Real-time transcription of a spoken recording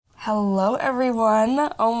Hello,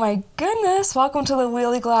 everyone. Oh my goodness. Welcome to the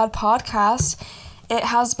Wheelie Glad podcast. It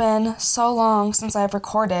has been so long since I've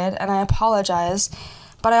recorded, and I apologize,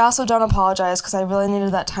 but I also don't apologize because I really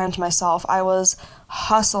needed that time to myself. I was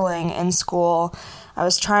hustling in school. I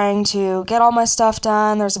was trying to get all my stuff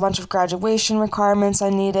done. There's a bunch of graduation requirements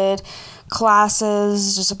I needed,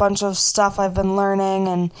 classes, just a bunch of stuff I've been learning,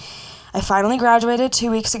 and I finally graduated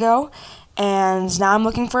 2 weeks ago. And now I'm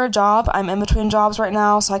looking for a job. I'm in between jobs right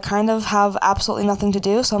now, so I kind of have absolutely nothing to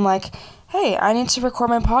do. So I'm like, hey, I need to record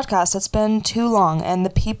my podcast. It's been too long, and the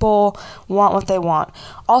people want what they want.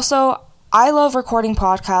 Also, I love recording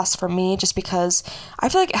podcasts for me just because I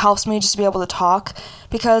feel like it helps me just to be able to talk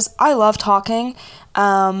because I love talking,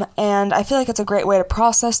 and I feel like it's a great way to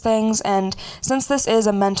process things. And since this is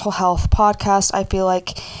a mental health podcast, I feel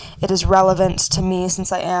like it is relevant to me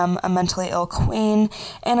since I am a mentally ill queen,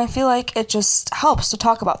 and I feel like it just helps to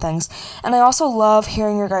talk about things. And I also love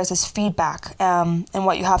hearing your guys' feedback and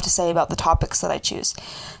what you have to say about the topics that I choose.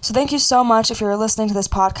 So thank you so much if you're listening to this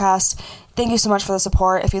podcast. Thank you so much for the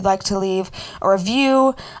support. If you'd like to leave a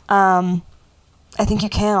review, I think you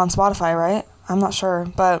can on Spotify, right? I'm not sure,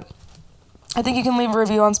 but I think you can leave a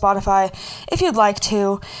review on Spotify if you'd like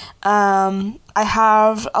to. I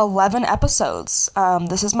have 11 episodes.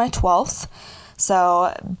 This is my 12th,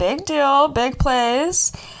 so big deal, big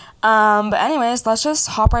plays. But anyways, let's just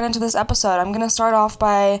hop right into this episode. I'm going to start off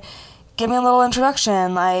by giving a little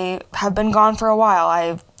introduction. I have been gone for a while.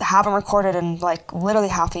 I haven't recorded in literally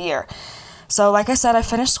half a year. So like I said, I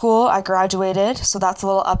finished school, I graduated, so that's a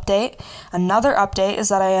little update. Another update is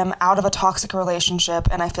that I am out of a toxic relationship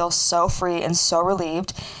and I feel so free and so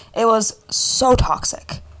relieved. It was so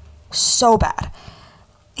toxic, so bad.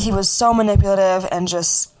 He was so manipulative and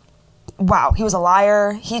just, wow, he was a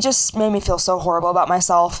liar. He just made me feel so horrible about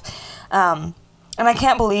myself. And I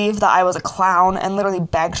can't believe that I was a clown and literally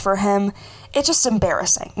begged for him. It's just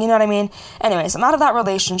embarrassing, you know what I mean? Anyways, I'm out of that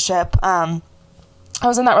relationship. I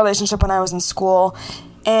was in that relationship when I was in school,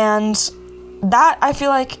 and that I feel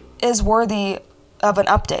like is worthy of an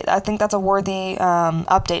update. I think that's a worthy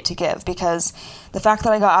update to give, because the fact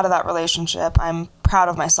that I got out of that relationship, I'm proud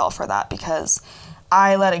of myself for that, because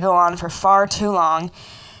I let it go on for far too long.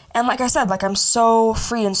 And like I said, I'm so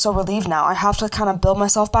free and so relieved now. I have to kind of build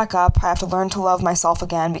myself back up. I have to learn to love myself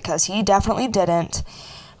again, because he definitely didn't.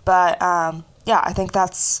 But yeah, I think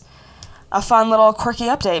that's a fun little quirky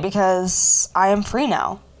update because I am free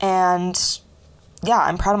now. And yeah,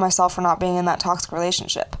 I'm proud of myself for not being in that toxic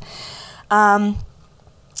relationship. The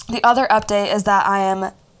other update is that I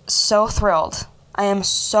am so thrilled. I am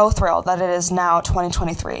so thrilled that it is now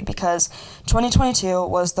 2023, because 2022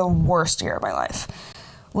 was the worst year of my life.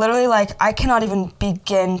 Literally, I cannot even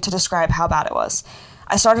begin to describe how bad it was.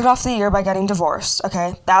 I started off the year by getting divorced,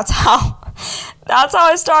 okay? That's how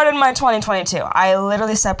I started my 2022. I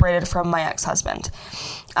literally separated from my ex-husband.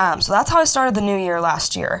 So that's how I started the new year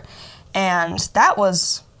last year. And that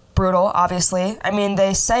was brutal, obviously. I mean,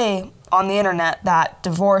 they say on the internet that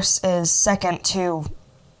divorce is second to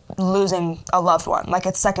losing a loved one.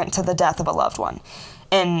 It's second to the death of a loved one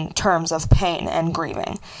in terms of pain and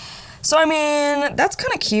grieving. So, I mean, that's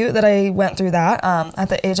kind of cute that I went through that at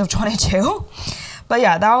the age of 22. But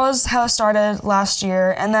yeah, that was how it started last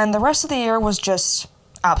year, and then the rest of the year was just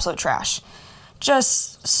absolute trash.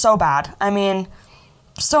 Just so bad. I mean,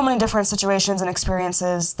 so many different situations and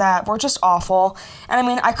experiences that were just awful, and I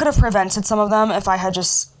mean, I could have prevented some of them if I had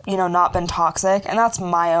just, not been toxic, and that's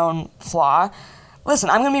my own flaw. Listen,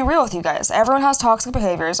 I'm going to be real with you guys. Everyone has toxic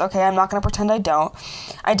behaviors, okay? I'm not going to pretend I don't.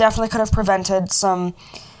 I definitely could have prevented some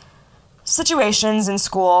situations in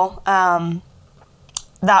school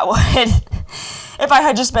that would... if I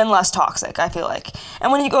had just been less toxic, I feel like.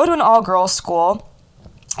 And when you go to an all-girls school,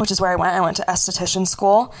 which is where I went to esthetician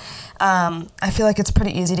school, I feel like it's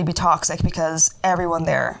pretty easy to be toxic because everyone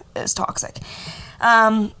there is toxic.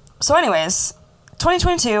 So anyways,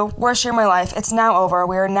 2022, worst year of my life. It's now over.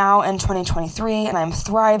 We are now in 2023, and I'm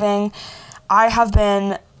thriving. I have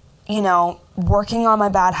been, working on my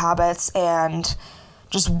bad habits and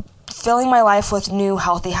just filling my life with new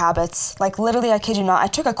healthy habits. Literally, I kid you not, I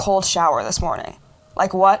took a cold shower this morning.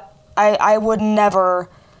 What? I would never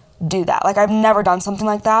do that. I've never done something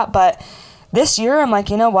like that, but this year, I'm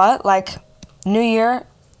you know what? New year,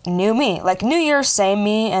 new me. New year, same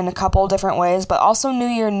me in a couple different ways, but also new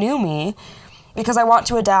year, new me, because I want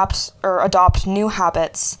to adopt new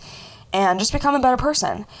habits and just become a better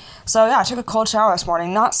person. So yeah, I took a cold shower this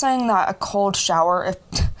morning. Not saying that a cold shower,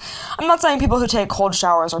 I'm not saying people who take cold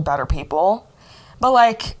showers are better people, but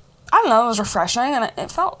I don't know, it was refreshing, and it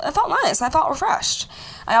felt nice. I felt refreshed.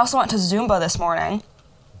 I also went to Zumba this morning,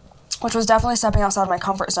 which was definitely stepping outside of my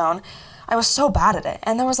comfort zone. I was so bad at it.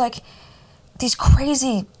 And there was like these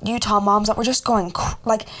crazy Utah moms that were just going,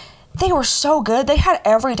 like, they were so good. They had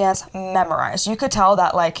every dance memorized. You could tell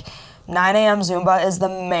that like 9 a.m. Zumba is the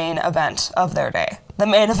main event of their day, the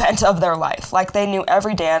main event of their life. Like, they knew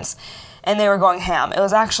every dance and they were going ham. It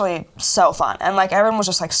was actually so fun. And like, everyone was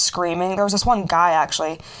just like screaming. There was this one guy,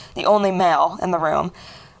 actually, the only male in the room.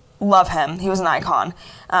 Love him. He was an icon.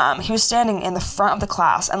 He was standing in the front of the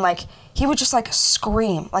class and like, he would just like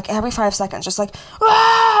scream like every 5 seconds, just like,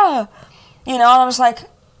 ah! You know, and I'm just like,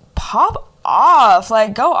 pop off,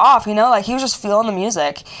 like, go off, you know, like, he was just feeling the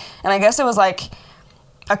music. And I guess it was like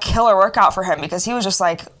a killer workout for him because he was just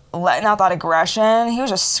like letting out that aggression. He was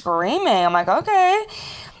just screaming. I'm like, okay.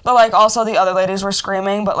 But like, also the other ladies were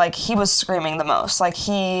screaming, but like, he was screaming the most. Like,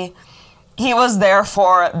 he was there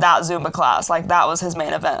for that Zumba class. Like, that was his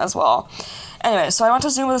main event as well. Anyway, so I went to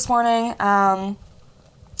Zumba this morning.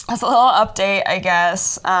 That's a little update, I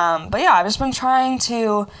guess. But yeah, I've just been trying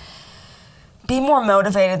to be more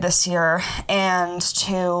motivated this year and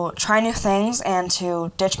to try new things and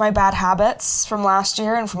to ditch my bad habits from last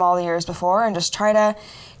year and from all the years before and just try to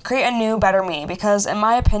create a new, better me. Because in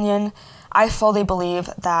my opinion, I fully believe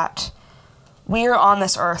that we are on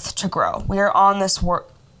this earth to grow. We are on this we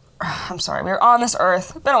are on this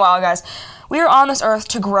earth. It's been a while, guys. We are on this earth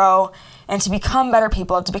to grow and to become better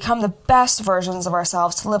people, to become the best versions of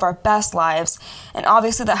ourselves, to live our best lives. And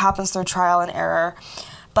obviously that happens through trial and error.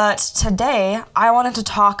 But today, I wanted to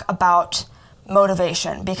talk about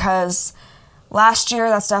motivation because last year,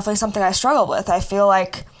 that's definitely something I struggled with. I feel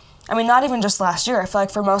like, I mean, not even just last year, I feel like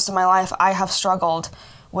for most of my life, I have struggled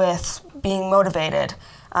with being motivated,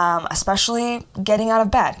 especially getting out of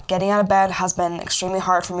bed. Getting out of bed has been extremely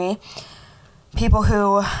hard for me. People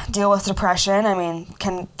who deal with depression, I mean,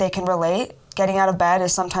 they can relate. Getting out of bed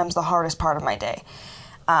is sometimes the hardest part of my day.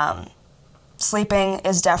 Sleeping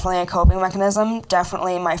is definitely a coping mechanism,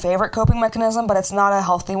 definitely my favorite coping mechanism, but it's not a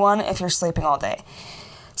healthy one if you're sleeping all day.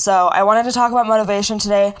 So I wanted to talk about motivation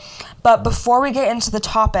today, but before we get into the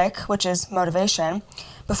topic, which is motivation,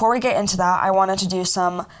 before we get into that, I wanted to do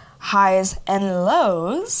some highs and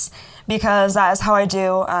lows, because that is how I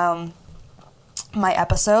do my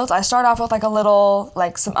episodes. I start off with like a little,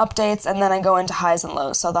 like some updates, and then I go into highs and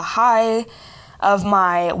lows. So the high of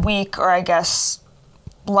my week, or I guess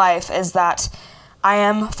life, is that I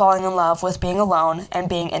am falling in love with being alone and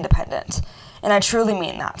being independent. And I truly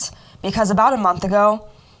mean that. Because about a month ago,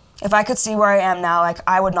 if I could see where I am now, like,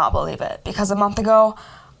 I would not believe it. Because a month ago,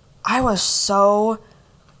 I was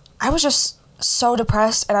just so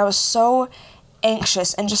depressed, and I was so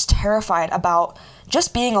anxious and just terrified about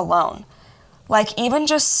just being alone. Like, even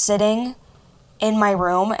just sitting in my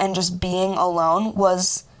room and just being alone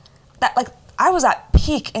was that, like, I was at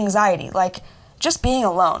peak anxiety. Like, just being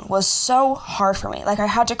alone was so hard for me. Like, I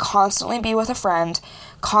had to constantly be with a friend,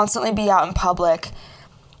 constantly be out in public,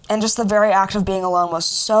 and just the very act of being alone was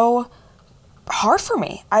so hard for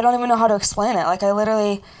me. I don't even know how to explain it. Like, I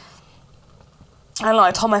don't know,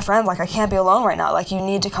 I told my friends, like, I can't be alone right now. Like, you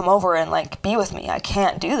need to come over and, like, be with me. I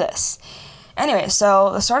can't do this. Anyway,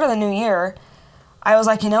 so the start of the new year, I was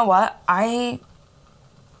like, you know what?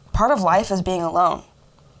 Part of life is being alone.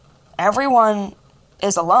 Everyone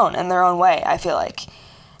is alone in their own way, I feel like.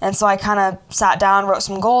 And so I kind of sat down, wrote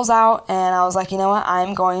some goals out, and I was like, you know what?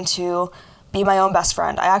 I'm going to be my own best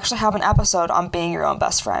friend. I actually have an episode on being your own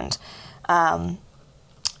best friend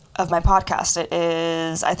of my podcast. It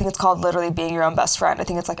is, I think it's called literally Being Your Own Best Friend. I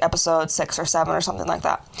think it's like episode 6 or 7 or something like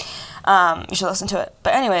that. You should listen to it.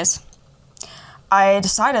 But anyways, I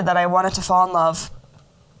decided that I wanted to fall in love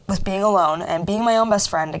with being alone and being my own best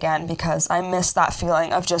friend again, because I miss that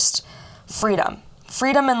feeling of just freedom.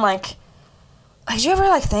 Freedom and like, did you ever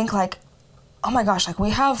like think like, oh my gosh, like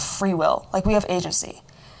we have free will, like we have agency.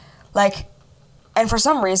 Like, and for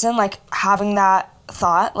some reason, like having that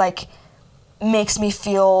thought, like makes me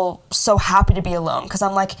feel so happy to be alone. Cause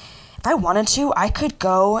I'm like, if I wanted to, I could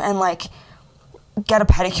go and like get a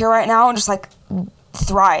pedicure right now and just like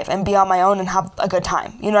thrive and be on my own and have a good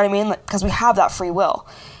time. You know what I mean? Like, cause we have that free will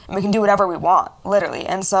and we can do whatever we want, literally.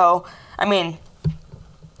 And so, I mean,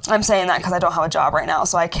 I'm saying that because I don't have a job right now,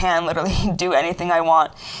 so I can literally do anything I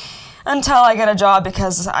want until I get a job,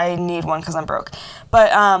 because I need one because I'm broke. But,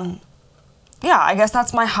 yeah, I guess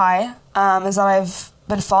that's my high, is that I've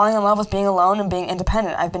been falling in love with being alone and being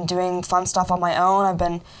independent. I've been doing fun stuff on my own.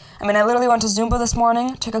 I literally went to Zumba this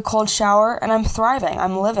morning, took a cold shower, and I'm thriving.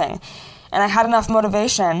 I'm living. And I had enough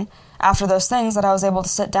motivation after those things that I was able to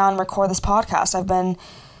sit down and record this podcast. I've been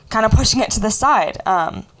kind of pushing it to the side,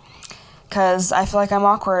 because I feel like I'm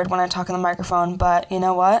awkward when I talk in the microphone, but you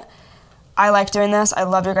know what? I like doing this. I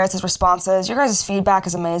love your guys' responses. Your guys' feedback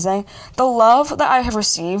is amazing. The love that I have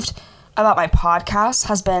received about my podcast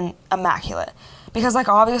has been immaculate. Because, like,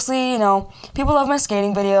 obviously, people love my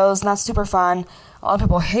skating videos, and that's super fun. A lot of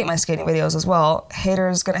people hate my skating videos as well.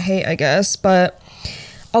 Haters gonna hate, I guess. But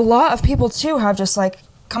a lot of people, too, have just, like,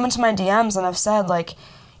 come into my DMs and have said, like,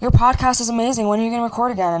 your podcast is amazing. When are you gonna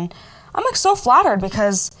record again? And I'm, like, so flattered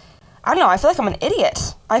because, I don't know, I feel like I'm an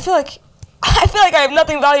idiot. I feel like I have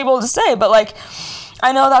nothing valuable to say, but, like,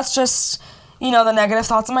 I know that's just, the negative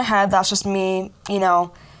thoughts in my head. That's just me,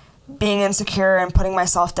 being insecure and putting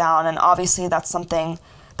myself down, and obviously that's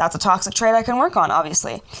a toxic trait I can work on,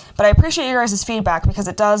 obviously. But I appreciate your guys' feedback because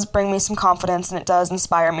it does bring me some confidence and it does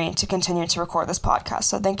inspire me to continue to record this podcast.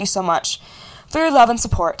 So thank you so much for your love and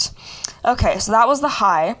support. Okay, so that was the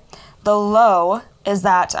high. The low is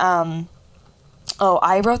that,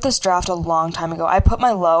 I wrote this draft a long time ago. I put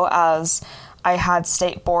my low as I had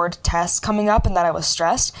state board tests coming up and that I was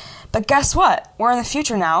stressed. But guess what? We're in the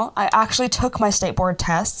future now. I actually took my state board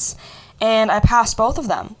tests and I passed both of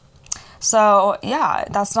them. So, yeah,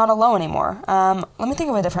 that's not a low anymore. Let me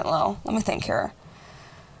think of a different low. Let me think here.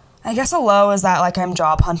 I guess a low is that, like, I'm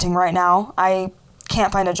job hunting right now. I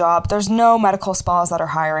can't find a job. There's no medical spas that are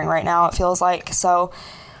hiring right now, it feels like. So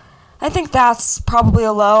I think that's probably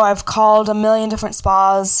a low. I've called a million different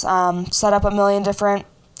spas, set up a million different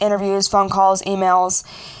interviews, phone calls, emails,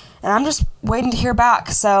 and I'm just waiting to hear back.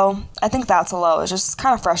 So I think that's a low. It's just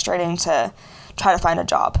kind of frustrating to try to find a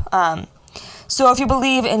job. So if you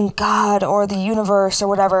believe in God or the universe or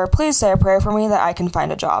whatever, please say a prayer for me that I can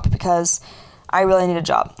find a job because I really need a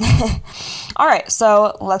job. All right,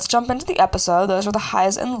 so let's jump into the episode. Those are the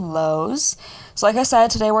highs and lows. So like I said,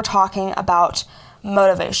 today we're talking about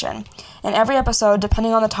motivation. In every episode,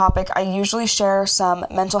 depending on the topic, I usually share some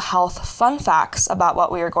mental health fun facts about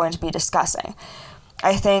what we are going to be discussing.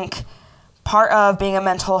 I think part of being a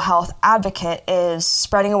mental health advocate is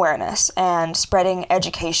spreading awareness and spreading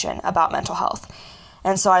education about mental health.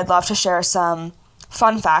 And so I'd love to share some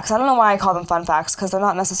fun facts. I don't know why I call them fun facts because they're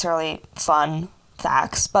not necessarily fun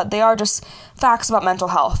facts, but they are just facts about mental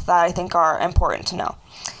health that I think are important to know.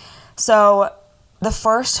 So the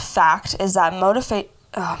first fact is that motivation,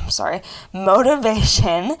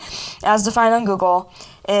 as defined on Google,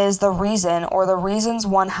 is the reason or the reasons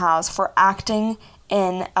one has for acting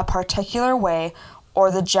in a particular way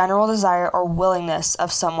or the general desire or willingness of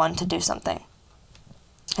someone to do something.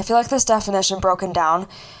 I feel like this definition broken down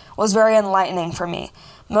was very enlightening for me.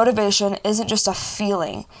 Motivation isn't just a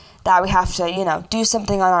feeling that we have to, do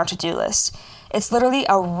something on our to-do list. It's literally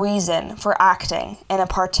a reason for acting in a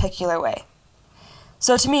particular way.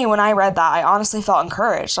 So to me, when I read that, I honestly felt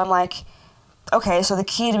encouraged. I'm like, okay, so the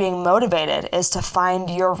key to being motivated is to find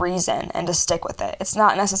your reason and to stick with it. It's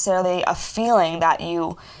not necessarily a feeling that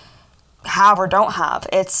you have or don't have.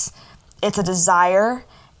 It's a desire,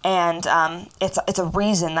 and it's a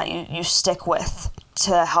reason that you stick with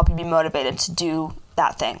to help you be motivated to do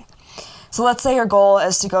that thing. So let's say your goal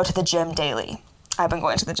is to go to the gym daily. I've been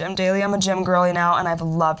going to the gym daily. I'm a gym girly now, and I've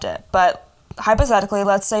loved it. But hypothetically,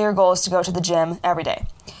 let's say your goal is to go to the gym every day.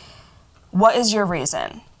 What is your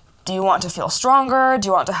reason? Do you want to feel stronger? Do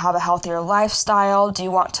you want to have a healthier lifestyle? Do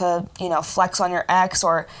you want to, flex on your ex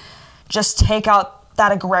or just take out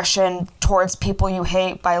that aggression towards people you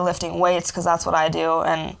hate by lifting weights? Because that's what I do.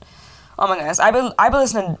 And oh my goodness, I've been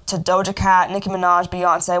listening to Doja Cat, Nicki Minaj,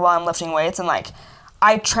 Beyonce while I'm lifting weights, and like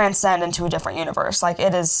I transcend into a different universe. Like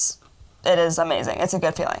it is amazing. It's a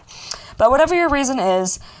good feeling. But whatever your reason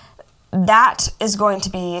is, that is going to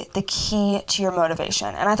be the key to your motivation.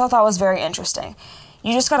 And I thought that was very interesting.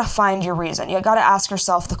 You just got to find your reason. You got to ask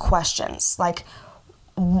yourself the questions like,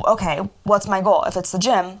 okay, what's my goal? If it's the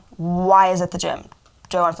gym, why is it the gym?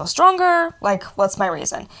 Do I want to feel stronger? Like, what's my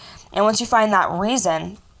reason? And once you find that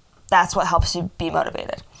reason, that's what helps you be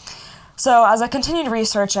motivated. So as I continued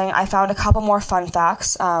researching, I found a couple more fun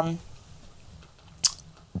facts.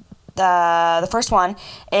 The first one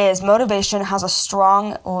is motivation has a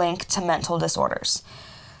strong link to mental disorders.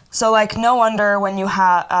 So, like, no wonder when you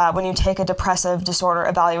take a depressive disorder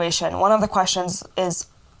evaluation, one of the questions is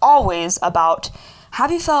always about,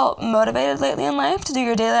 have you felt motivated lately in life to do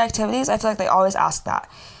your daily activities? I feel like they always ask that.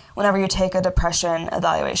 Whenever you take a depression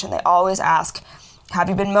evaluation, they always ask, have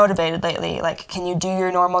you been motivated lately? Like, can you do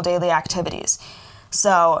your normal daily activities?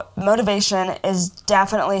 So, motivation is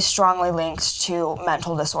definitely strongly linked to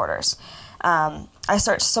mental disorders. I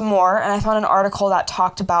searched some more, and I found an article that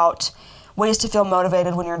talked about ways to feel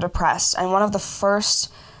motivated when you're depressed. And one of the first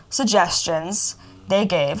suggestions they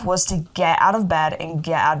gave was to get out of bed and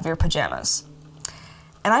get out of your pajamas.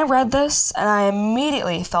 And I read this and I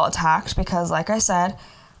immediately felt attacked because, like I said,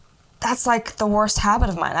 that's like the worst habit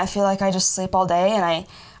of mine. I feel like I just sleep all day and I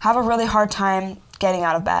have a really hard time getting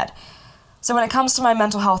out of bed. So when it comes to my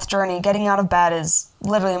mental health journey, getting out of bed is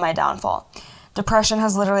literally my downfall. Depression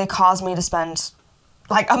has literally caused me to spend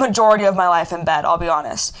like a majority of my life in bed, I'll be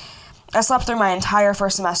honest. I slept through my entire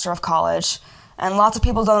first semester of college, and lots of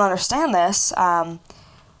people don't understand this,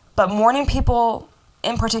 but morning people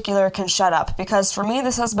in particular can shut up, because for me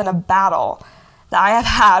this has been a battle that I have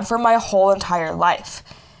had for my whole entire life.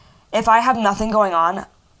 If I have nothing going on,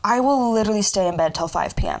 I will literally stay in bed till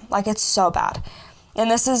 5 p.m. Like, it's so bad. And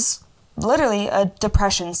this is literally a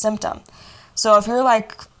depression symptom. So if you're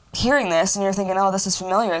like hearing this and you're thinking, oh, this is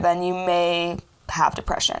familiar, then you may have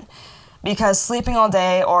depression. Because sleeping all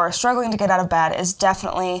day or struggling to get out of bed is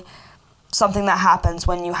definitely something that happens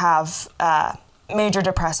when you have major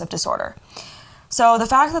depressive disorder. So the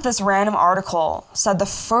fact that this random article said the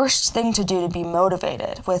first thing to do to be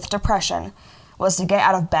motivated with depression was to get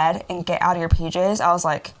out of bed and get out of your PJs, I was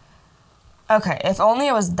like, okay, if only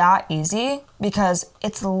it was that easy, because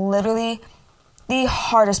it's literally the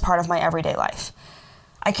hardest part of my everyday life.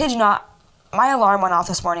 I kid you not, my alarm went off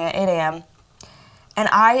this morning at 8 a.m., and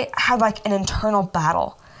I had like an internal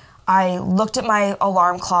battle. I looked at my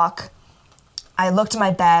alarm clock, I looked at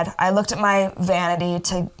my bed, I looked at my vanity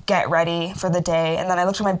to get ready for the day, and then I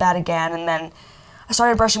looked at my bed again, and then I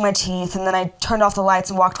started brushing my teeth, and then I turned off the lights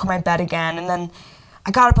and walked to my bed again, and then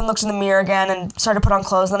I got up and looked in the mirror again and started to put on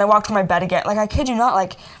clothes, and then I walked to my bed again. Like, I kid you not,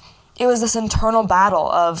 like, it was this internal battle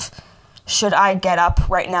of, should I get up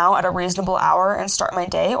right now at a reasonable hour and start my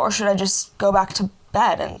day, or should I just go back to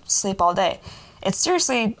bed and sleep all day? It's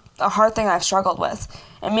seriously a hard thing I've struggled with,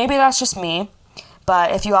 and maybe that's just me,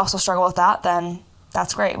 but if you also struggle with that, then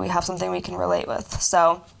that's great. We have something we can relate with.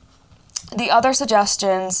 So the other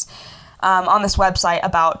suggestions on this website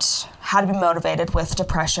about how to be motivated with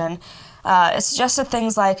depression, it suggested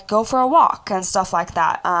things like go for a walk and stuff like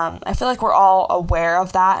that. I feel like we're all aware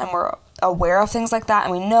of that, and we're aware of things like that,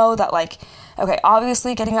 and we know that, like, okay,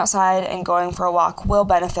 obviously getting outside and going for a walk will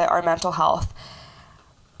benefit our mental health.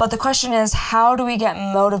 But the question is, how do we get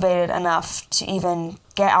motivated enough to even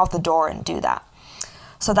get out the door and do that?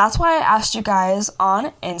 So that's why I asked you guys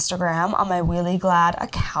on Instagram, on my Wheelie Glad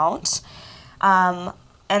account.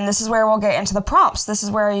 And this is where we'll get into the prompts. This is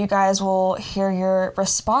where you guys will hear your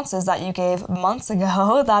responses that you gave months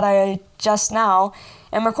ago that I just now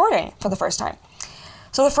am recording for the first time.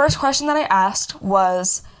 So the first question that I asked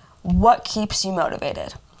was, what keeps you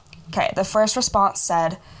motivated? Okay, the first response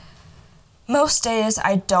said, most days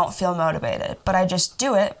I don't feel motivated, but I just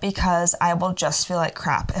do it because I will just feel like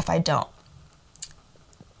crap if I don't.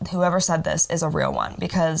 Whoever said this is a real one,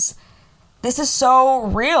 because this is so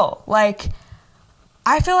real. Like,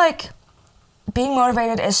 I feel like being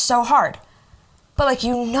motivated is so hard, but like,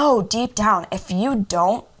 you know, deep down, if you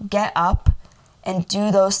don't get up and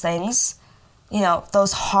do those things, you know,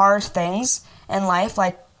 those hard things in life,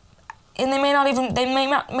 like, and they may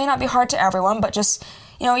not be hard to everyone, but just,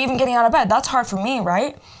 you know, even getting out of bed, that's hard for me,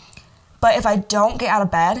 right? But if I don't get out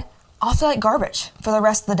of bed, I'll feel like garbage for the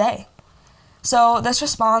rest of the day. So this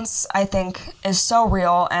response, I think, is so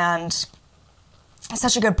real, and it's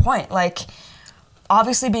such a good point. Like,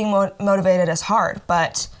 obviously being motivated is hard,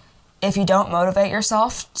 but if you don't motivate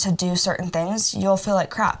yourself to do certain things, you'll feel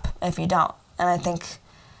like crap if you don't. And I think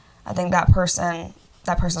that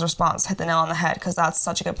person's response hit the nail on the head, because that's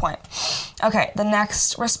such a good point. Okay, the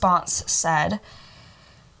next response said,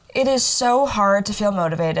 it is so hard to feel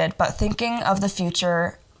motivated, but thinking of the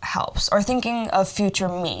future helps, or thinking of future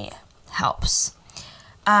me helps.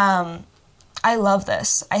 I love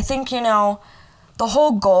this. I think, you know, the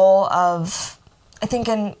whole goal of, I think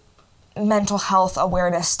in mental health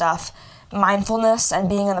awareness stuff, mindfulness and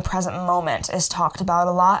being in the present moment is talked about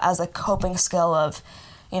a lot as a coping skill of,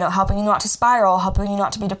 you know, helping you not to spiral, helping you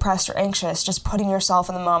not to be depressed or anxious. Just putting yourself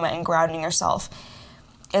in the moment and grounding yourself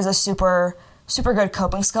is a super, super good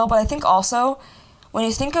coping skill. But I think also, when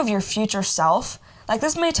you think of your future self, like,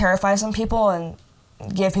 this may terrify some people and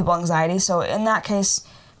give people anxiety. So in that case,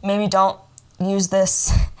 maybe don't use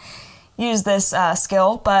this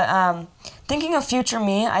skill. But thinking of future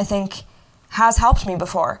me, I think, has helped me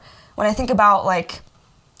before. When I think about, like,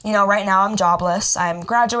 you know, right now I'm jobless. I'm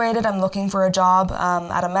graduated. I'm looking for a job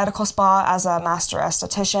at a medical spa as a master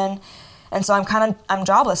esthetician. And so I'm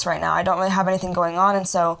jobless right now. I don't really have anything going on. And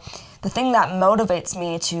so the thing that motivates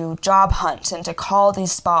me to job hunt and to call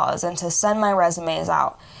these spas and to send my resumes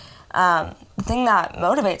out, the thing that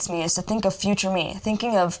motivates me is to think of future me,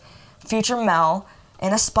 thinking of future Mel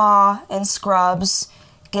in a spa, in scrubs,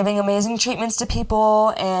 giving amazing treatments to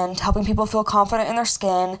people and helping people feel confident in their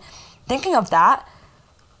skin. Thinking of that,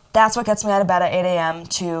 that's what gets me out of bed at 8 a.m.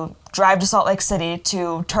 to drive to Salt Lake City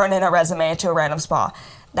to turn in a resume to a random spa.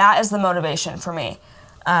 That is the motivation for me.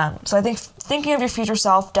 So I think thinking of your future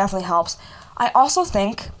self definitely helps. I also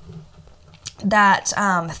think that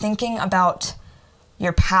thinking about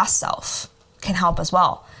your past self can help as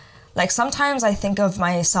well. Like sometimes I think of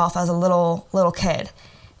myself as a little kid,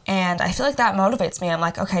 and I feel like that motivates me. I'm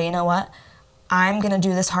like, okay, you know what? I'm going to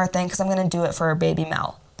do this hard thing because I'm going to do it for baby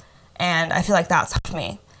Mel. And I feel like that's helped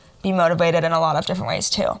me be motivated in a lot of different ways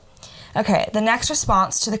too. Okay, the next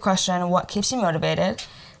response to the question, what keeps you motivated?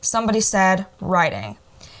 Somebody said writing.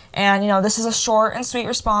 And, this is a short and sweet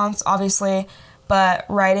response, obviously, but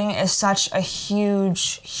writing is such a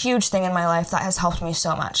huge, huge thing in my life that has helped me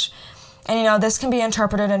so much. And, this can be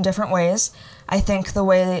interpreted in different ways. I think the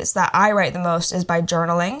ways that I write the most is by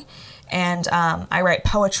journaling, and I write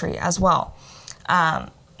poetry as well.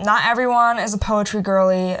 Not everyone is a poetry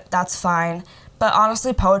girly, that's fine, but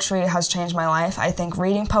honestly, poetry has changed my life. I think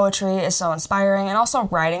reading poetry is so inspiring, and also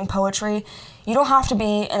writing poetry. You don't have to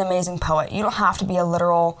be an amazing poet. You don't have to be a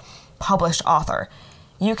literal published author.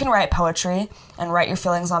 You can write poetry and write your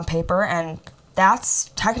feelings on paper, and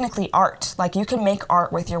that's technically art. Like, you can make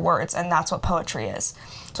art with your words, and that's what poetry is.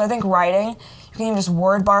 So I think writing, you can even just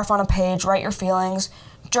word barf on a page, write your feelings,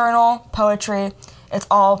 journal, poetry. It's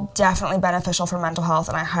all definitely beneficial for mental health,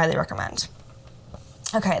 and I highly recommend.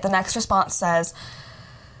 Okay, the next response says,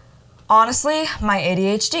 honestly, my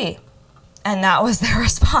ADHD. And that was their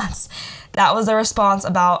response. That was their response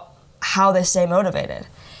about how they stay motivated.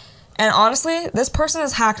 And honestly, this person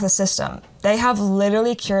has hacked the system. They have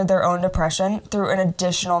literally cured their own depression through an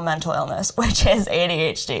additional mental illness, which is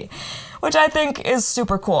ADHD, which I think is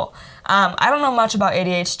super cool. I don't know much about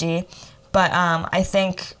ADHD, but I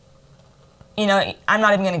think, I'm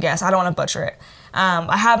not even going to guess. I don't want to butcher it.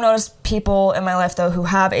 I have noticed people in my life, though, who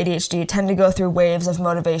have ADHD tend to go through waves of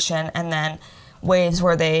motivation and then waves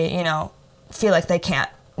where they, feel like they can't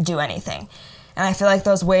do anything. And I feel like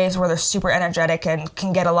those waves where they're super energetic and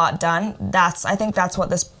can get a lot done, I think that's what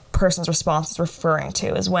this person's response is referring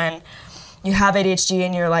to, is when you have ADHD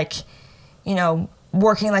and you're like,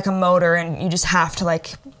 working like a motor and you just have to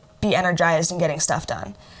like be energized and getting stuff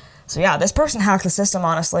done. So yeah, this person hacked the system,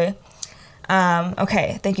 honestly.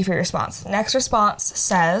 Okay, thank you for your response. Next response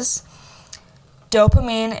says,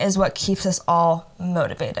 dopamine is what keeps us all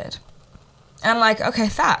motivated. And I'm like, okay,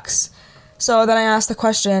 facts. So then I asked the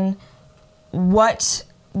question, what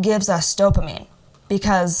gives us dopamine?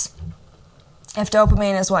 Because if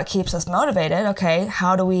dopamine is what keeps us motivated, okay,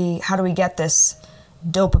 how do we get this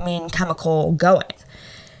dopamine chemical going?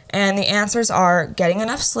 And the answers are getting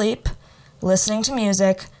enough sleep, listening to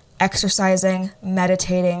music, exercising,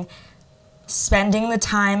 meditating, spending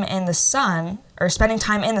time in the sun,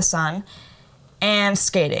 and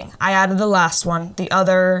skating. I added the last one. The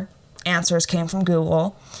other answers came from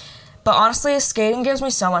Google. But honestly, skating gives me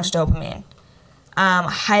so much dopamine. I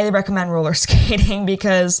highly recommend roller skating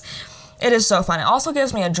because it is so fun. It also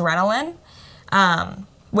gives me adrenaline,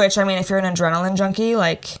 which, if you're an adrenaline junkie,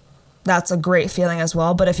 like, that's a great feeling as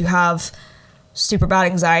well. But if you have super bad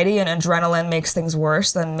anxiety and adrenaline makes things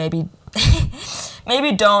worse, then maybe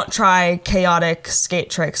don't try chaotic skate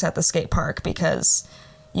tricks at the skate park because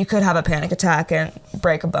you could have a panic attack and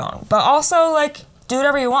break a bone. But also, like, do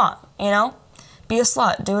whatever you want, Be a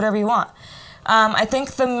slut, do whatever you want. I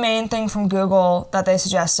think the main thing from Google that they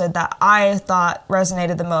suggested that I thought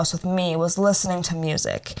resonated the most with me was listening to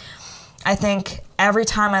music. I think every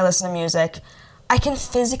time I listen to music, I can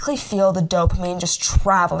physically feel the dopamine just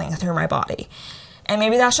traveling through my body. And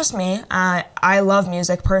maybe that's just me. I love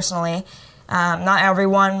music personally. Not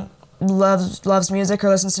everyone loves music or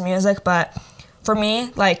listens to music, but for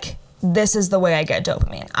me, like, this is the way I get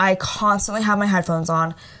dopamine. I constantly have my headphones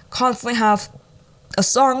on, constantly have a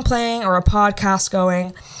song playing or a podcast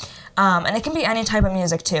going, and it can be any type of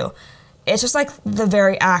music too. It's just like the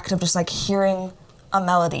very act of just like hearing a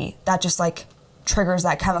melody that just like triggers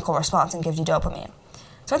that chemical response and gives you dopamine.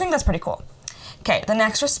 So I think that's pretty cool. Okay, the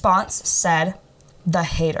next response said, the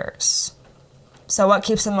haters. So what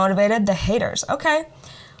keeps them motivated? The haters. Okay.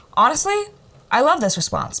 Honestly, I love this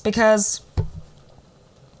response because,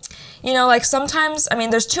 like sometimes,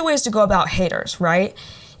 there's two ways to go about haters, right?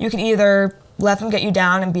 You can either let them get you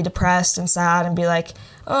down and be depressed and sad and be like,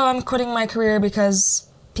 oh, I'm quitting my career because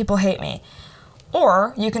people hate me.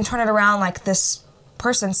 Or you can turn it around like this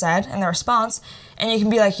person said in their response, and you can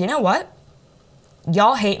be like, you know what?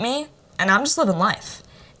 Y'all hate me, and I'm just living life.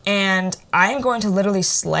 And I'm going to literally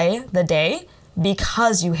slay the day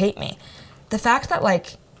because you hate me. The fact that,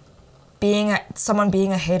 like, someone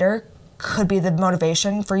being a hater could be the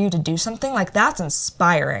motivation for you to do something, like, that's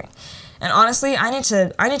inspiring. And honestly, I need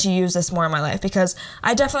to use this more in my life, because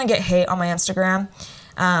I definitely get hate on my Instagram.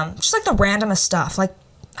 Just like the randomest stuff. Like,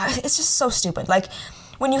 it's just so stupid. Like,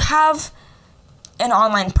 when you have an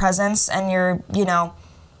online presence and you're,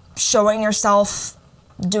 showing yourself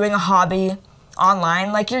doing a hobby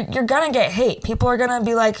online, like, you're gonna get hate. People are gonna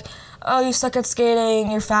be like, oh, you suck at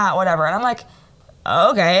skating, you're fat, whatever. And I'm like,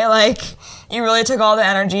 okay, like, you really took all the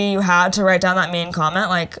energy you had to write down that mean comment.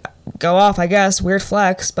 Like, go off, I guess. Weird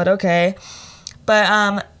flex, but okay.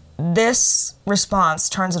 But this response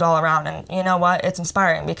turns it all around, and you know what? It's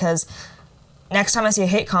inspiring, because next time I see a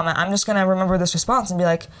hate comment, I'm just gonna remember this response and be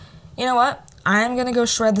like, you know what? I'm gonna go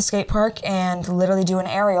shred the skate park and literally do an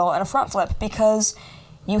aerial and a front flip, because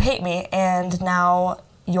you hate me, and now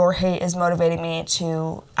your hate is motivating me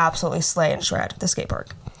to absolutely slay and shred the skate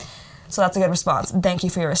park. So that's a good response. Thank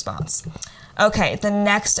you for your response. Okay, the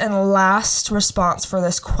next and last response for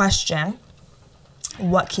this question,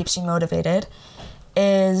 what keeps you motivated,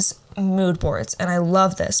 is mood boards. And I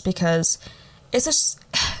love this because it's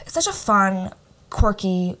such a fun,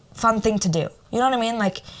 quirky, fun thing to do. You know what I mean?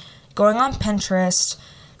 Like, going on Pinterest,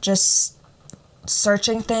 just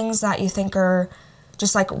searching things that you think are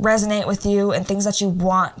just like resonate with you and things that you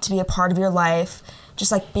want to be a part of your life.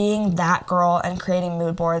 Just like being that girl and creating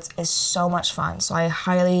mood boards is so much fun. So I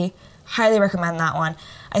highly, highly recommend that one.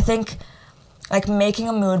 I think like making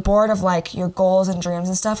a mood board of like your goals and dreams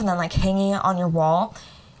and stuff, and then like hanging it on your wall.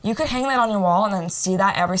 You could hang that on your wall and then see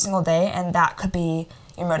that every single day, and that could be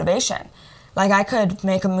your motivation. Like, I could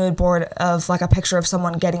make a mood board of like a picture of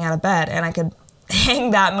someone getting out of bed, and I could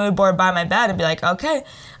hang that mood board by my bed and be like, okay,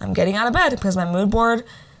 I'm getting out of bed because my mood board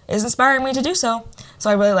is inspiring me to do so. So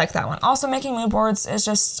I really like that one. Also, making mood boards is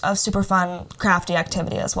just a super fun, crafty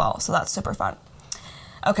activity as well. So that's super fun.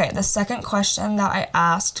 Okay, the second question that I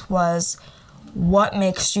asked was, what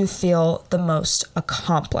makes you feel the most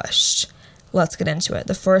accomplished? Let's get into it.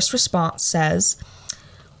 The first response says,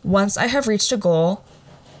 once I have reached a goal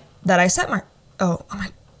that I set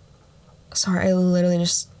sorry, I literally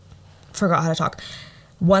just forgot how to talk.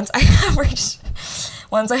 Once I have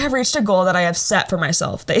reached a goal that I have set for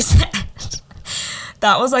myself, they said.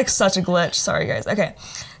 That was like such a glitch. Sorry, guys. Okay.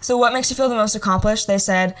 So what makes you feel the most accomplished? They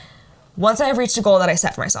said, once I have reached a goal that I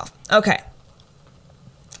set for myself. Okay.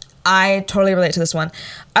 I totally relate to this one.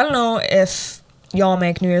 I don't know if y'all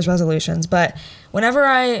make New Year's resolutions, but whenever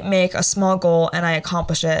I make a small goal and I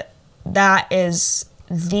accomplish it, that is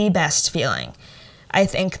the best feeling. I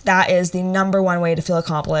think that is the number one way to feel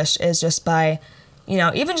accomplished, is just by,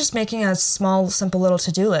 even just making a small, simple little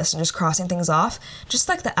to-do list and just crossing things off. Just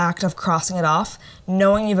like the act of crossing it off,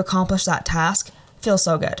 knowing you've accomplished that task, feels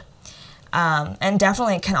so good. And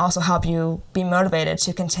definitely can also help you be motivated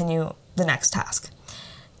to continue the next task.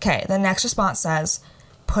 Okay, the next response says,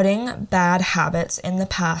 putting bad habits in the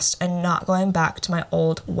past and not going back to my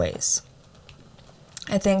old ways.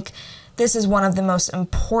 I think this is one of the most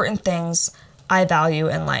important things I value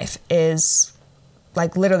in life, is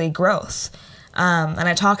like literally growth. And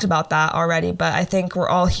I talked about that already, but I think we're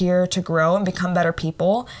all here to grow and become better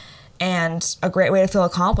people. And a great way to feel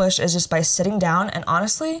accomplished is just by sitting down and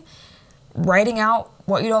honestly writing out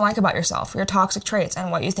what you don't like about yourself, your toxic traits,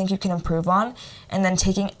 and what you think you can improve on, and then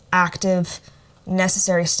taking active,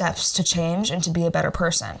 necessary steps to change and to be a better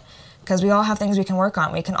person. Because we all have things we can work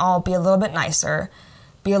on. We can all be a little bit nicer,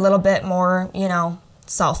 be a little bit more,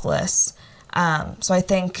 selfless. So I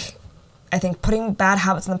think putting bad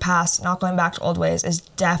habits in the past, not going back to old ways, is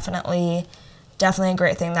definitely a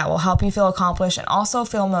great thing that will help you feel accomplished and also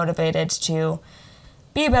feel motivated to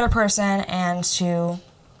be a better person and to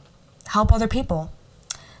help other people.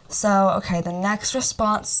 So, okay, the next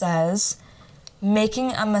response says,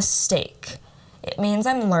 making a mistake. It means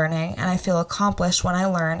I'm learning and I feel accomplished when I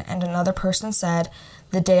learn. And another person said,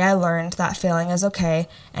 the day I learned that failing is okay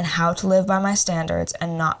and how to live by my standards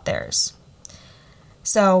and not theirs.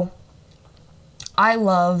 So, I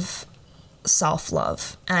love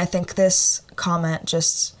self-love, and I think this comment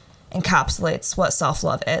just encapsulates what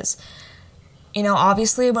self-love is.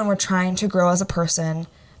 Obviously, when we're trying to grow as a person,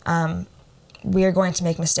 we are going to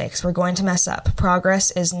make mistakes. We're going to mess up.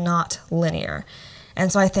 Progress is not linear.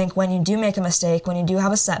 And so I think when you do make a mistake, when you do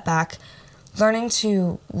have a setback, learning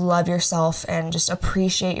to love yourself and just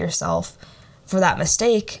appreciate yourself for that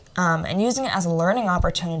mistake, and using it as a learning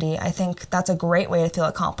opportunity, I think that's a great way to feel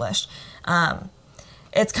accomplished.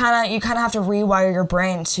 You kind of have to rewire your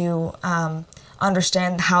brain to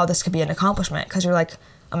understand how this could be an accomplishment, because you're like,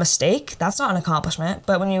 a mistake? That's not an accomplishment.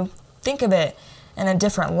 But when you think of it in a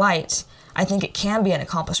different light, I think it can be an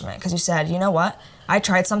accomplishment, because you said, you know what? I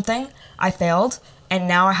tried something, I failed, and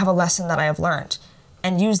now I have a lesson that I have learned.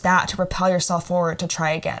 and use that to propel yourself forward to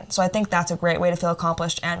try again. So I think that's a great way to feel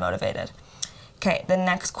accomplished and motivated. Okay, the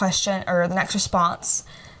next question, or the next response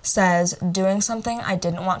says, doing something I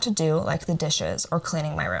didn't want to do, like the dishes or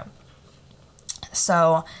cleaning my room.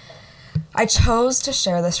 So I chose to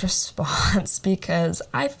share this response because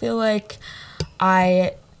I feel like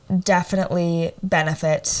I definitely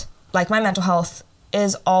benefit. Like, my mental health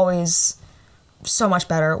is always so much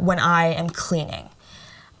better when I am cleaning.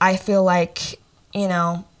 I feel like,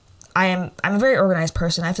 I'm a very organized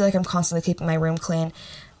person. I feel like I'm constantly keeping my room clean,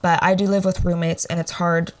 but I do live with roommates, and it's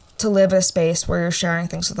hard to live in a space where you're sharing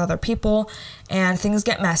things with other people and things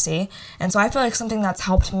get messy. And so I feel like something that's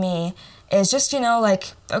helped me is just,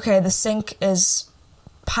 okay, the sink is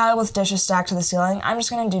piled with dishes stacked to the ceiling. I'm just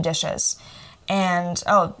going to do dishes. And,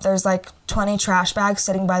 there's 20 trash bags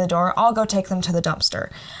sitting by the door. I'll go take them to the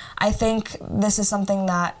dumpster. I think this is something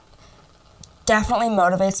that definitely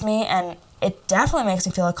motivates me, and it definitely makes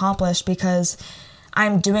me feel accomplished because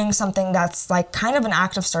I'm doing something that's kind of an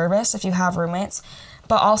act of service if you have roommates,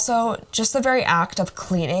 but also just the very act of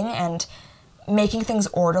cleaning and making things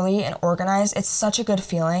orderly and organized. It's such a good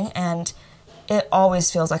feeling, and it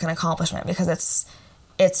always feels like an accomplishment because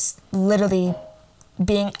it's literally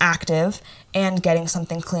being active and getting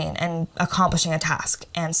something clean and accomplishing a task.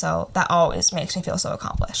 And so that always makes me feel so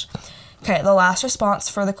accomplished. Okay, the last response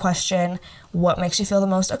for the question, what makes you feel the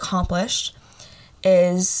most accomplished,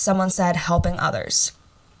 is someone said helping others.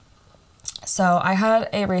 So I had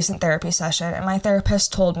a recent therapy session, and my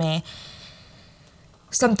therapist told me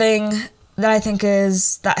something that I think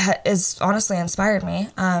is honestly inspired me.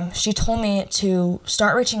 She told me to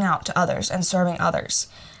start reaching out to others and serving others.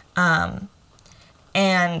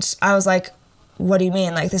 And I was like, what do you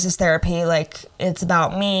mean? This is therapy. It's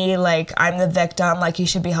about me. I'm the victim. You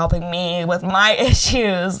should be helping me with my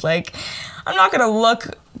issues. I'm not going to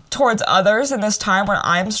look towards others in this time when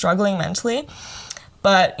I'm struggling mentally.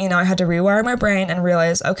 But, I had to rewire my brain and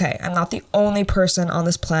realize, okay, I'm not the only person on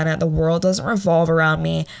this planet. The world doesn't revolve around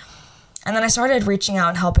me. And then I started reaching out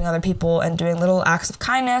and helping other people and doing little acts of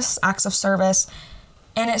kindness, acts of service.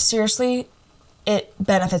 And it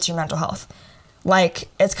benefits your mental health.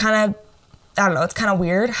 It's kind of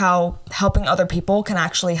weird how helping other people can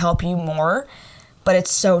actually help you more, but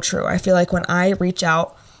it's so true. I feel like when I reach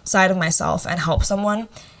outside of myself and help someone,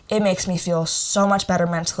 it makes me feel so much better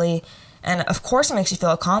mentally, and of course it makes you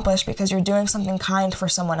feel accomplished because you're doing something kind for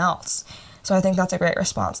someone else. So I think that's a great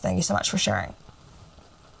response. Thank you so much for sharing.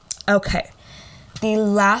 Okay, the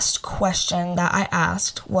last question that I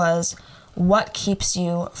asked was, what keeps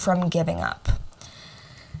you from giving up?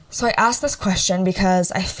 So I asked this question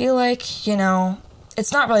because I feel like,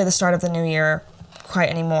 it's not really the start of the new year quite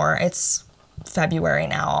anymore. It's February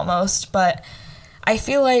now almost, but I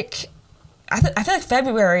feel like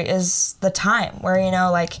February is the time where,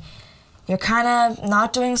 you're kind of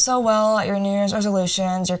not doing so well at your New Year's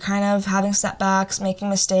resolutions. You're kind of having setbacks, making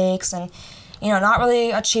mistakes, and, not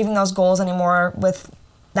really achieving those goals anymore with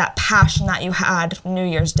that passion that you had New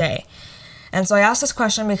Year's Day. And so I asked this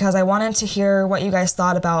question because I wanted to hear what you guys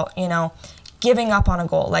thought about, giving up on a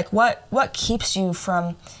goal. What keeps you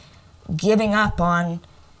from giving up on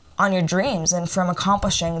your dreams and from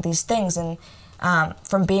accomplishing these things and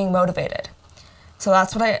from being motivated? So I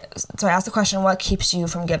asked the question, what keeps you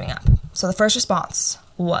from giving up? So the first response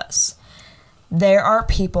was, there are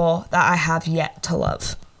people that I have yet to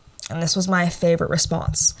love. And this was my favorite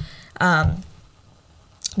response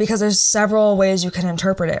because there's several ways you can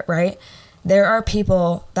interpret it, right? There are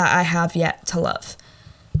people that I have yet to love.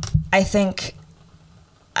 I think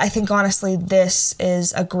honestly, this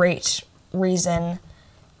is a great reason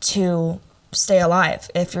to stay alive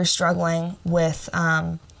if you're struggling with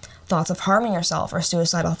thoughts of harming yourself or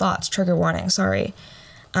suicidal thoughts. Trigger warning, sorry.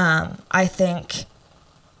 I think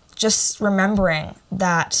just remembering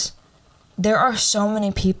that there are so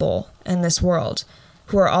many people in this world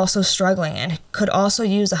who are also struggling and could also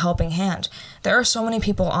use a helping hand. There are so many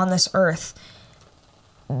people on this earth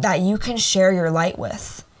that you can share your light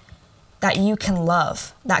with, that you can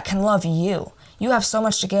love, that can love you. You have so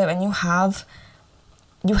much to give, and you have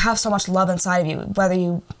so much love inside of you, whether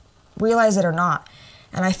you realize it or not.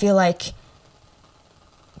 And I feel like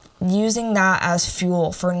using that as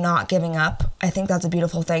fuel for not giving up, I think that's a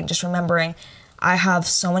beautiful thing. Just remembering I have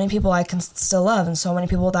so many people I can still love and so many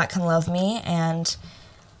people that can love me, and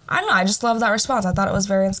I don't know, I just love that response. I thought it was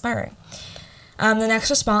very inspiring. The next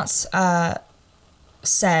response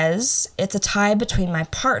says, it's a tie between my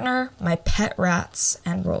partner, my pet rats,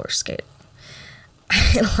 and roller skating.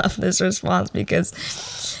 I love this response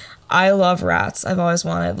because I love rats. I've always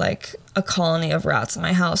wanted like a colony of rats in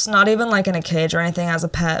my house. Not even like in a cage or anything as a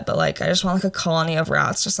pet, but like I just want like a colony of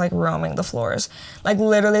rats just like roaming the floors. Like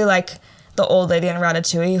literally like the old lady in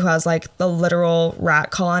Ratatouille who has like the literal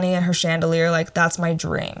rat colony in her chandelier. Like that's my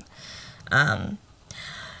dream.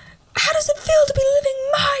 How does it feel to be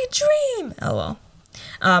living my dream? LOL.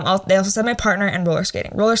 They also said my partner and roller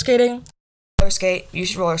skating. Roller skate, you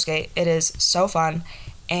should roller skate. It is so fun,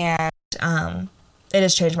 and it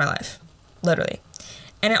has changed my life, literally.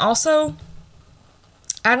 And it also,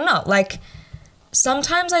 I don't know, like,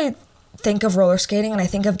 sometimes I think of roller skating and I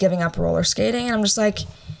think of giving up roller skating, and I'm just like,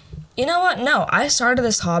 you know what? No, I started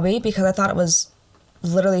this hobby because I thought it was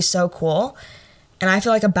literally so cool, and I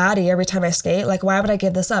feel like a baddie every time I skate. Like, why would I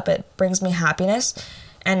give this up? It brings me happiness,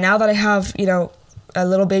 and now that I have, you know, a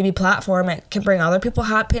little baby platform, it can bring other people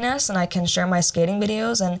happiness, and I can share my skating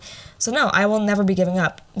videos. And so no, I will never be giving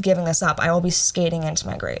this up. I will be skating into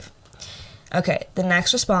my grave. Okay, the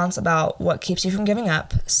next response about what keeps you from giving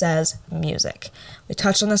up says music. We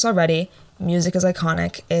touched on this already. Music is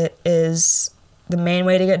iconic. It is the main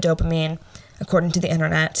way to get dopamine, according to the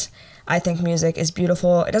internet. I think music is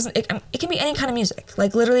beautiful. It can be any kind of music.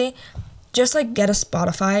 Like literally, just like get a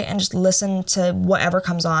Spotify and just listen to whatever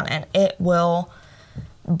comes on, and it will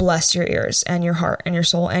bless your ears and your heart and your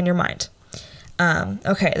soul and your mind.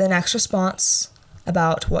 Okay, the next response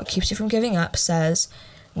about what keeps you from giving up says,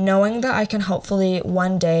 knowing that I can hopefully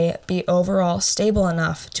one day be overall stable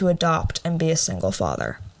enough to adopt and be a single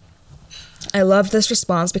father. I loved this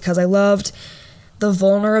response because I loved the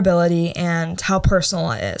vulnerability and how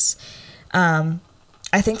personal it is.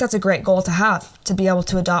 I think that's a great goal to have, to be able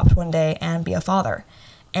to adopt one day and be a father.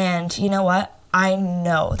 And you know what? I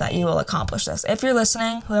know that you will accomplish this. If you're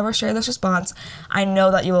listening, whoever shared this response, I know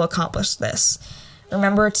that you will accomplish this.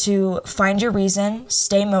 Remember to find your reason,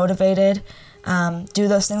 stay motivated, do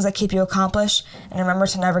those things that keep you accomplished, and remember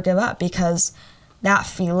to never give up, because that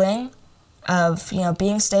feeling of, you know,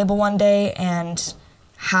 being stable one day and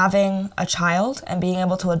having a child and being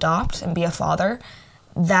able to adopt and be a father,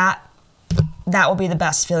 that will be the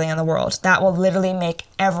best feeling in the world. That will literally make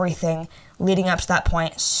everything leading up to that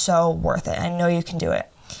point so worth it. I know you can do it.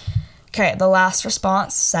 Okay, the last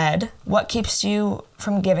response said, what keeps you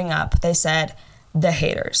from giving up? They said, the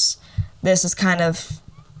haters. This is kind of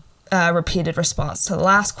a repeated response to the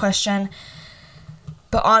last question.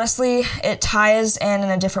 But honestly, it ties in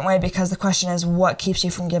a different way, because the question is, what keeps you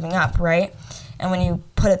from giving up, right? And when you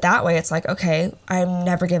put it that way, it's like, okay, I'm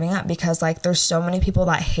never giving up, because like there's so many people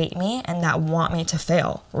that hate me and that want me to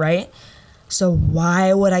fail, right? So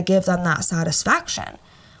why would I give them that satisfaction?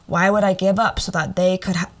 Why would I give up so that they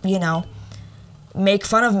could, make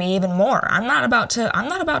fun of me even more? I'm not about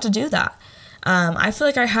to do that. I feel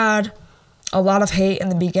like I had a lot of hate in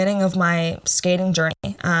the beginning of my skating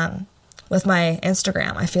journey with my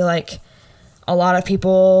Instagram. I feel like a lot of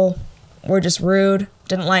people were just rude,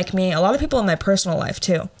 didn't like me. A lot of people in my personal life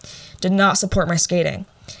too did not support my skating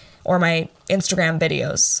or my Instagram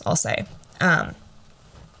videos, I'll say.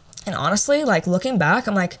 And honestly, like looking back,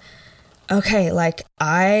 I'm like, okay, like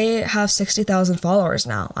I have 60,000 followers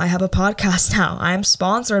now. I have a podcast now. I'm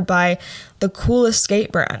sponsored by the coolest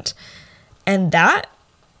skate brand. And that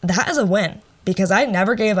is a win, because I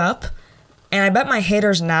never gave up. And I bet my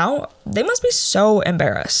haters now, they must be so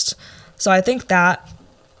embarrassed. So I think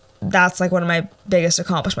that's like one of my biggest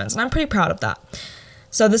accomplishments, and I'm pretty proud of that.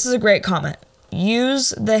 So this is a great comment.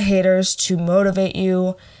 Use the haters to motivate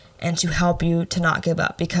you and to help you to not give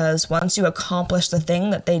up, because once you accomplish the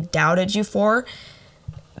thing that they doubted you for,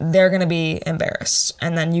 they're going to be embarrassed,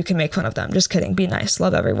 and then you can make fun of them. Just kidding. Be nice.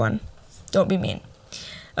 Love everyone. Don't be mean.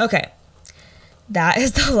 Okay. That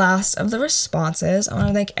is the last of the responses. I want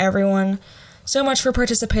to thank everyone so much for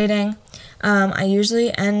participating. I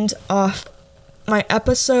usually end off my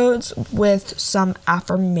episodes with some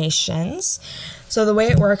affirmations. So the way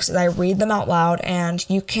it works is I read them out loud, and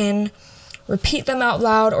you can repeat them out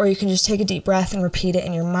loud, or you can just take a deep breath and repeat it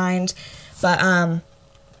in your mind. But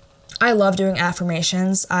I love doing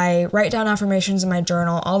affirmations. I write down affirmations in my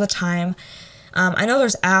journal all the time. I know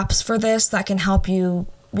there's apps for this that can help you,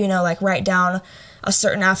 like write down a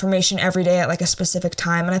certain affirmation every day at like a specific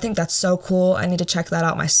time. And I think that's so cool. I need to check that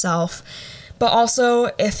out myself. But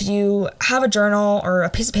also, if you have a journal or a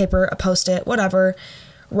piece of paper, a Post-it, whatever,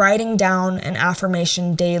 writing down an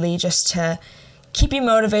affirmation daily just to keep you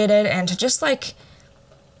motivated and to just like,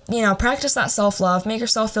 practice that self-love, make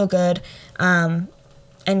yourself feel good, and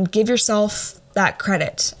give yourself that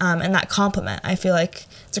credit and that compliment. I feel like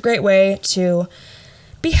it's a great way to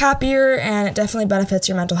be happier, and it definitely benefits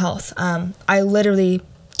your mental health. I literally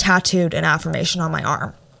tattooed an affirmation on my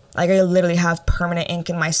arm Like, I literally have permanent ink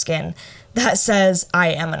in my skin that says I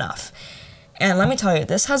am enough. And let me tell you,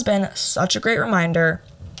 this has been such a great reminder.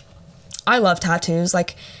 I love tattoos.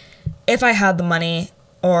 Like, if I had the money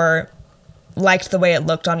or liked the way it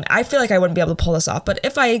looked on me, I feel like I wouldn't be able to pull this off. But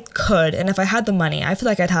if I could, and if I had the money, I feel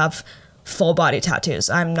like I'd have full body tattoos.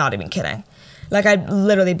 I'm not even kidding. Like, I'd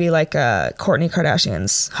literally be like Kourtney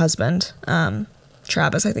Kardashian's husband,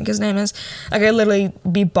 Travis, I think his name is. Like, I'd literally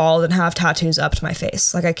be bald and have tattoos up to my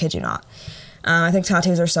face. Like, I kid you not. I think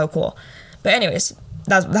tattoos are so cool. But anyways,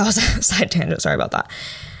 that was a side tangent. Sorry about that.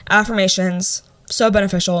 Affirmations, so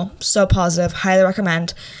beneficial, so positive, highly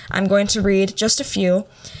recommend. I'm going to read just a few,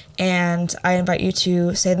 and I invite you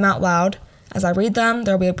to say them out loud. As I read them,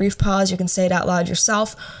 there will be a brief pause. You can say it out loud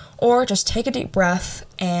yourself, or just take a deep breath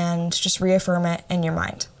and just reaffirm it in your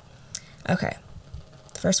mind. Okay.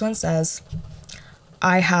 The first one says,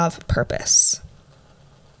 I have purpose.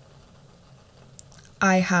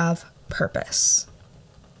 I have purpose.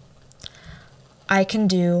 I can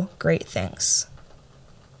do great things.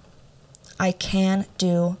 I can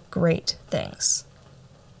do great things.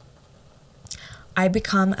 I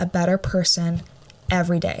become a better person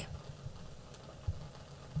every day.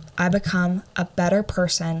 I become a better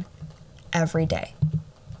person every day.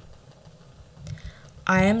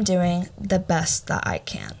 I am doing the best that I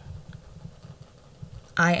can.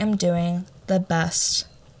 I am doing the best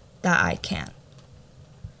that I can.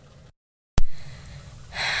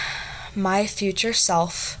 My future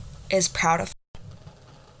self is proud of me.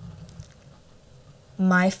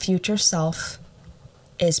 My future self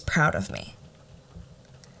is proud of me.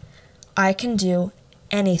 I can do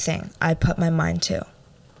anything I put my mind to.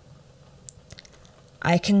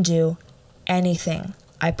 I can do anything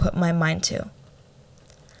I put my mind to.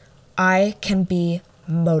 I can be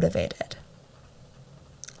motivated.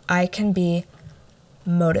 I can be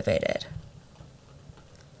motivated.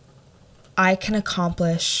 I can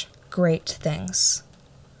accomplish great things.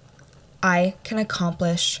 I can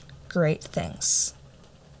accomplish great things.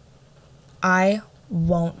 I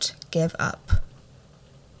won't give up.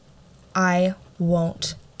 I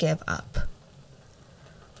won't give up.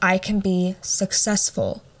 I can be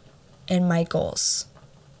successful in my goals.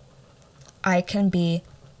 I can be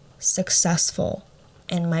successful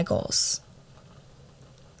in my goals.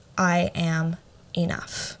 I am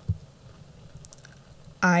enough.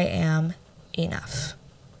 I am enough.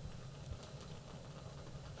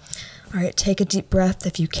 All right, take a deep breath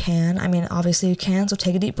if you can. I mean, obviously you can, so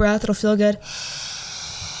take a deep breath. It'll feel good.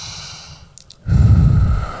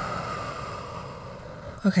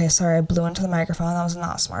 Okay, sorry, I blew into the microphone. That was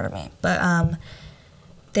not smart of me. But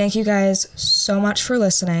thank you guys so much for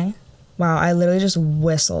listening. Wow, I literally just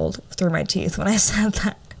whistled through my teeth when I said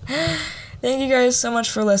that. Thank you guys so much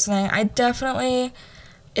for listening.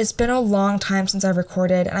 It's been a long time since I've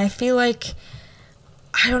recorded, and I feel like,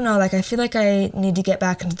 I don't know, like I feel like I need to get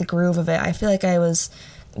back into the groove of it. I feel like I was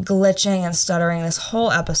glitching and stuttering this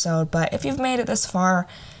whole episode, but if you've made it this far,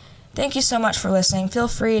 thank you so much for listening. Feel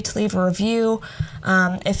free to leave a review.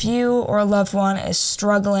 If you or a loved one is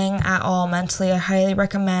struggling at all mentally, I highly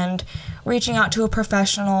recommend reaching out to a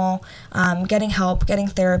professional, getting help, getting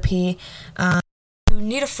therapy. If you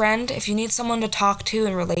need a friend, if you need someone to talk to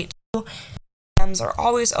and relate to, DMs are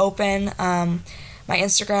always open. My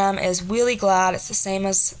Instagram is wheelyglad. It's the same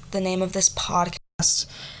as the name of this podcast.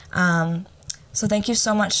 So thank you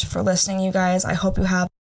so much for listening, you guys. I hope you have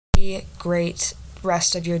a great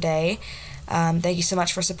rest of your day. Thank you so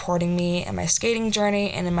much for supporting me in my skating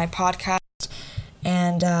journey and in my podcast.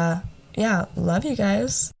 And yeah, love you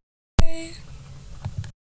guys.